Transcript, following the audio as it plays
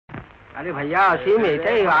अरे भैया असीम ऐसा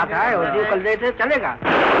ही बात है, और जो कल देते चलेगा।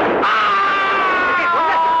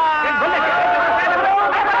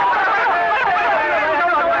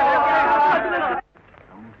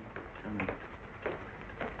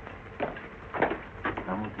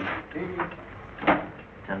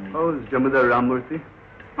 Oh, is Jamidar Ramurthy?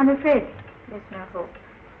 I'm afraid there's no hope.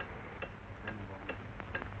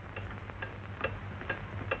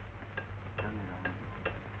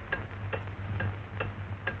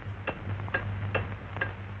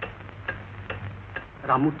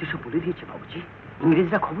 Ramamurthy সব বলে দিয়েছে বাবুজি,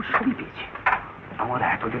 ইংরেজরা খবর সবই পেয়েছে। আমার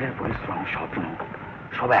এতদিনের পরিশ্রম স্বপ্ন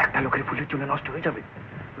সব একটা লোকের ভুলের জন্য নষ্ট হয়ে যাবে।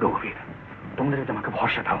 রঘুবীর, তোমরা যদি আমাকে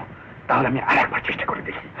ভরসা দাও তাহলে আমি আরেকবার চেষ্টা করে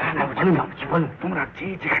দেখি। বলুন বাবুজি বলুন, তোমরা যে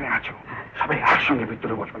যেখানে আছো সবাই একসঙ্গে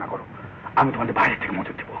বিদ্রোহ ঘোষণা করো, আমি তোমাদের বাইরে থেকে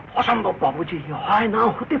মদত দেবো। অসম্ভব বাবুজি, হয় না,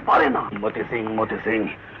 হতে পারে না। মতি সিং,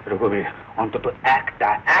 রঘুবীর, অন্তত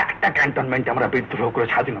একটা ক্যান্টনমেন্টে আমরা বিদ্রোহ করে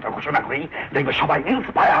স্বাধীনতা ঘোষণা করি, দেখবে সবাই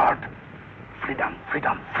ইন্সপায়ার্ড। ফ্রিডম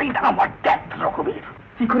ফ্রিডম ফ্রিডম আর ডেথ। রঘুবীর,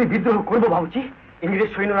 কি করে বিদ্রোহ করবো বাবুজি? ইংরেজ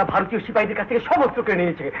সৈন্যরা ভারতীয় সিপাহীদের কাছ থেকে সব অস্ত্র কেড়ে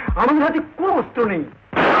নিয়েছে, আমাদের হাতে কোনো অস্ত্র নেই।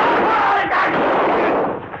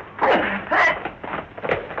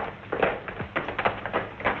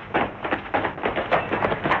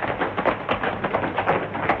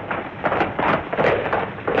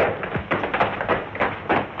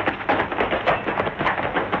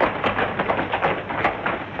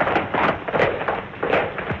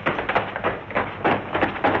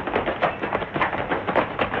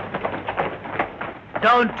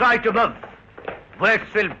 Don't try to move. Bullets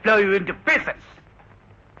will blow you into pieces.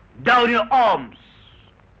 Down your arms.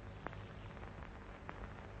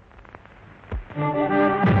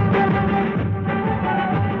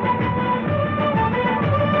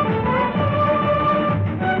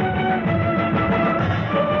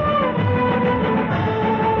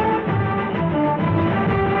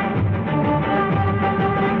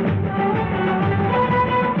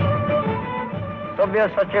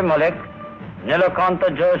 Sabyasachi Malik, Nilakanta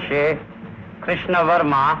Joshi, Krishna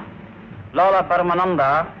Verma, Lala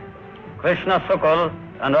Paramananda, Krishna Sukul,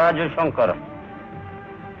 and Raju Shankar.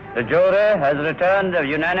 The jury has returned a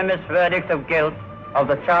unanimous verdict of guilt of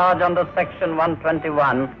the charge under Section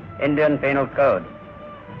 121 Indian Penal Code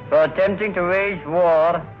for attempting to wage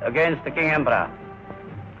war against the King Emperor.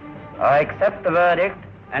 I accept the verdict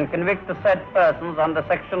and convict the said persons under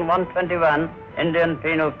Section 121 Indian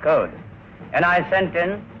Penal Code, and I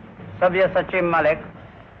sentence Sabyasachi Malik,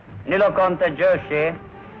 Nilakanta Joshi,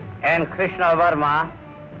 and Krishna Verma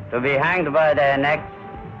to be hanged by their necks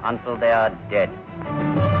until they are dead.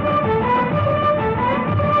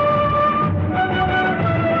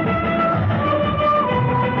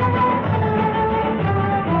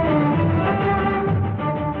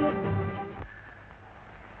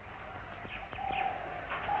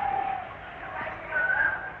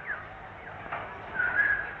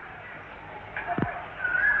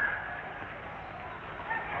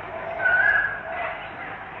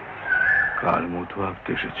 কাল মতো ভাবতে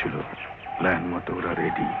এসেছিল, plan মতো ওরা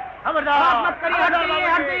ready.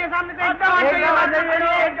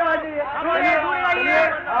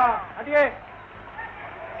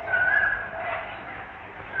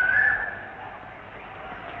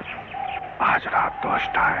 আজ রাত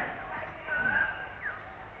 10টায়।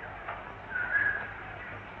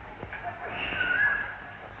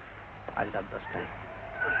 আজ রাত 10টায়।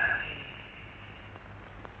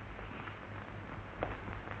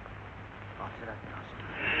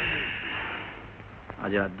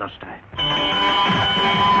 আজ রাত 10টায়।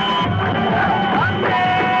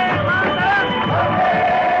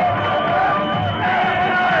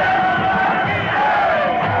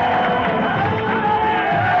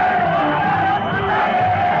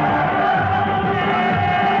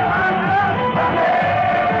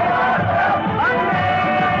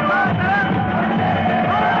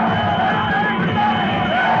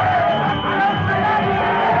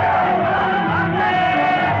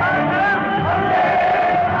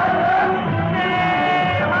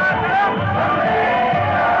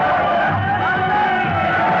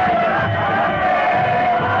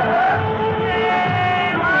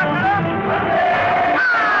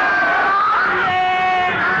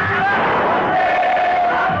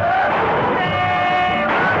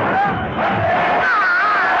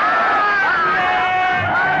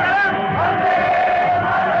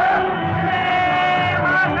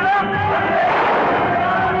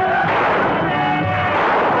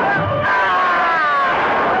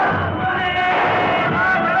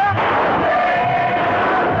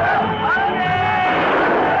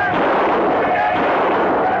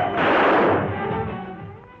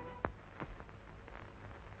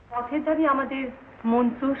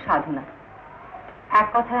 মন্ত্র সাধনা। এক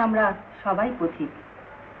কথায় আমরা সবাই পথিক।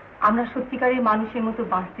 আমরা সত্যিকারের মানুষের মতো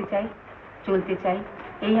বাঁচতে চাই, চলতে চাই,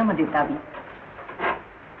 এই আমাদের দাবি।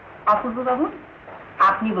 অপূর্ব বাবু,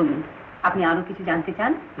 আপনি বলুন, আপনি আরো কিছু জানতে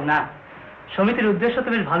চান? না, সমিতির উদ্দেশ্য তো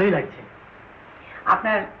বেশ ভালোই লাগছে।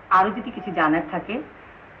 আপনার আরো যদি কিছু জানার থাকে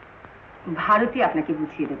ভারতী আপনাকে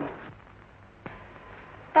বুঝিয়ে দেবে।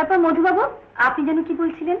 তারপর মধুবাবু, আপনি যেন কি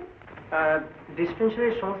বলছিলেন?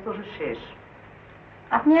 ডিসপেন্সারির সমস্ত ওষুধ শেষ।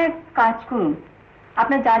 আপনি এক কাজ করুন,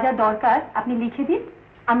 আপনার যা যা দরকার আপনি লিখে দিন,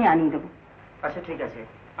 আমি আনিয়ে দেবো। আচ্ছা ঠিক আছে,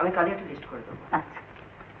 আমি কালই একটা লিস্ট করে দেবো। আচ্ছা।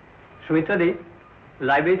 সুমিত্রাদি,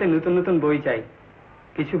 লাইব্রেরিতে নতুন নতুন বই চাই,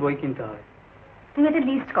 কিছু বই কিনতে হবে। তুমি একটা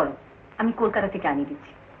লিস্ট করো, আমি কলকাতা থেকে আনিয়ে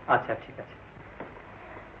দিচ্ছি। আচ্ছা ঠিক আছে।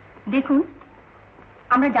 দেখুন,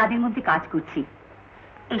 আমরা যাদের মধ্যে কাজ করছি,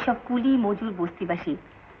 এইসব কুলি মজুর বস্তিবাসী,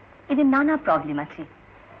 এদের নানা প্রবলেম আছে।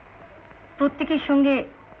 প্রত্যেকের সঙ্গে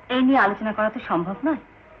এই নিয়ে আলোচনা করা তো সম্ভব নয়।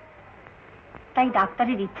 তাই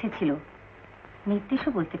ডাক্তারের ইচ্ছে ছিল,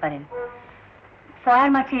 নির্দেশও বলতে পারেন, ফয়ার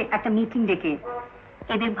মাঠে একটা মিটিং ডেকে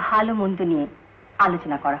এদের ভালো মন্দ নিয়ে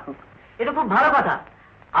আলোচনা করা হোক। এটা খুব ভালো কথা।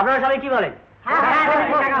 আপনারা সবাই কি বলেন?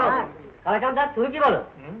 সারাকান্দা, তুমি কি বলো?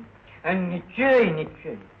 নিশ্চয়ই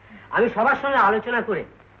নিশ্চয়ই। আমি সবার সঙ্গে আলোচনা করে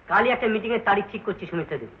কালই একটা মিটিং এর তারিখ ঠিক করছি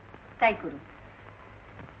সুমিত্রা দেবী। তাই করুন।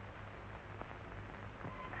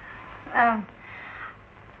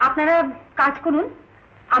 আপনারা কাজ করুন,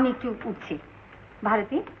 আমি একটু উঠছি।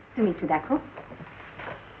 ভারতী, তুমি একটু দেখো।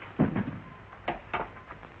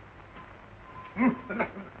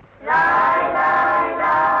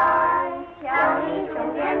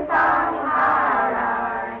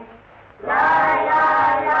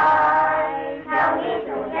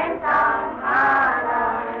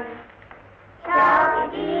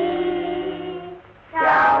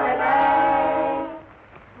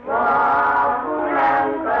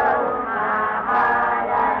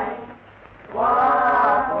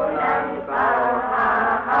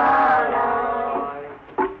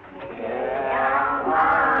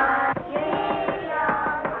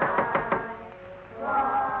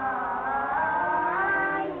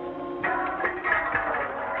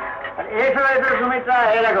 সুমিত্রা,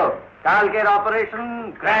 এই দেখো কালকের অপারেশন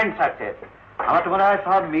গ্র্যান্ড সাকসেস। আমার তো মনে হয়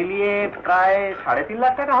সব মিলিয়ে প্রায় 3.5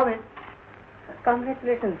 লাখ টাকা হবে।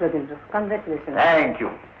 Congratulation Brajendra, congratulation. Thank you.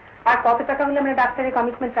 আর কত টাকা হলে আমরা ডাক্তারের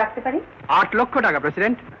কমিটমেন্ট রাখতে পারি? 8 লক্ষ টাকা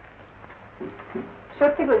প্রেসিডেন্ট।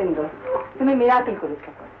 সত্যি ব্রজেন্দ্র, তুমি মিরাকেল করেছো।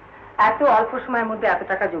 এত অল্প সময়ের মধ্যে এত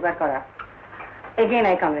টাকা জোগাড় করা, again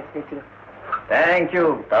I congratulate you. Thank you.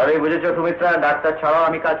 তাহলেই বুঝেছো সুমিত্রা, ডাক্তার ছাড়াও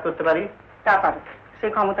আমি কাজ করতে পারি। তা পারো,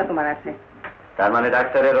 সেই ক্ষমতা তোমার আছে। তার মানে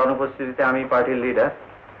ডাক্তারের অনুপস্থিতিতে আমি পার্টির লিডার।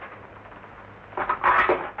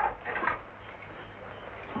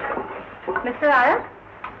 মিস্টার আয়ার,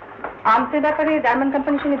 আর্মসের ব্যাপারে জার্মান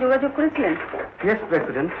কোম্পানির সঙ্গে যোগাযোগ করেছিলেন? ইয়েস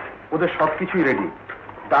প্রেসিডেন্ট, ওদের সবকিছুই রেডি।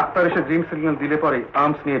 ডাক্তার এসে ড্রিম সিগন্যাল দিলে পরে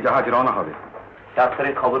আর্মস নিয়ে জাহাজ রওনা হবে।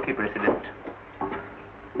 ডাক্তারের খবর কি প্রেসিডেন্ট?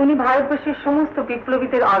 উনি ভারতবর্ষের সমস্ত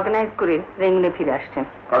বিপ্লবীদের অর্গানাইজ করে রেঙ্গুনে ফিরে আসছেন।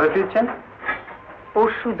 কবে ফিরছেন?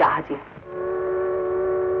 পরশু জাহাজে।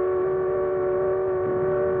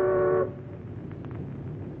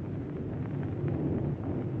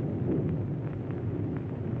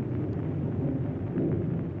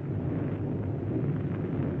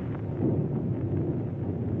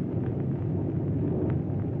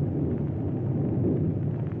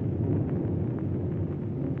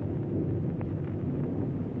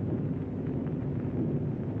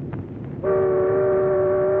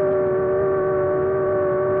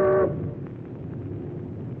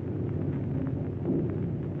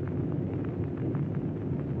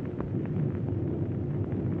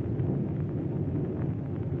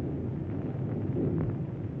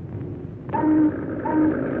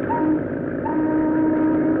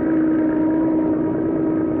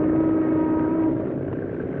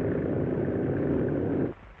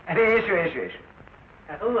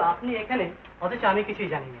 আপনি এখানে, অথচ আমি কিছুই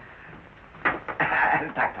জানি না।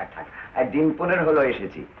 থাক থাক থাক, আর দিন 15 হলো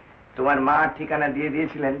এসেছি। তোমার মা ঠিকানা দিয়ে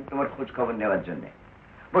দিয়েছিলেন তোমার খোঁজ খবর নেওয়ার জন্য।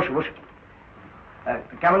 বসো বসো।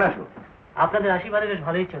 কেমন আছো? আপনাদের আশীর্বাদে বেশ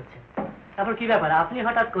ভালোই চলছে। তারপর কি ব্যাপার, আপনি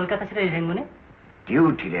হঠাৎ কলকাতা ছেড়ে এই রেঙ্গুনে?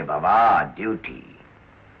 ডিউটি রে বাবা, ডিউটি।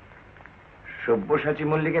 সব্যসাচী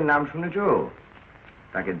মল্লিকের নাম শুনেছো?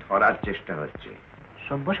 তাকে ধরার চেষ্টা হচ্ছে।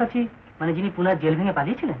 সব্যসাচী মানে যিনি পুনার জেল ভেঙে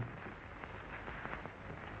পালিয়েছিলেন?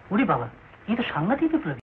 উরি বাবা, এই তো সাংঘাতিক বিপ্লবী।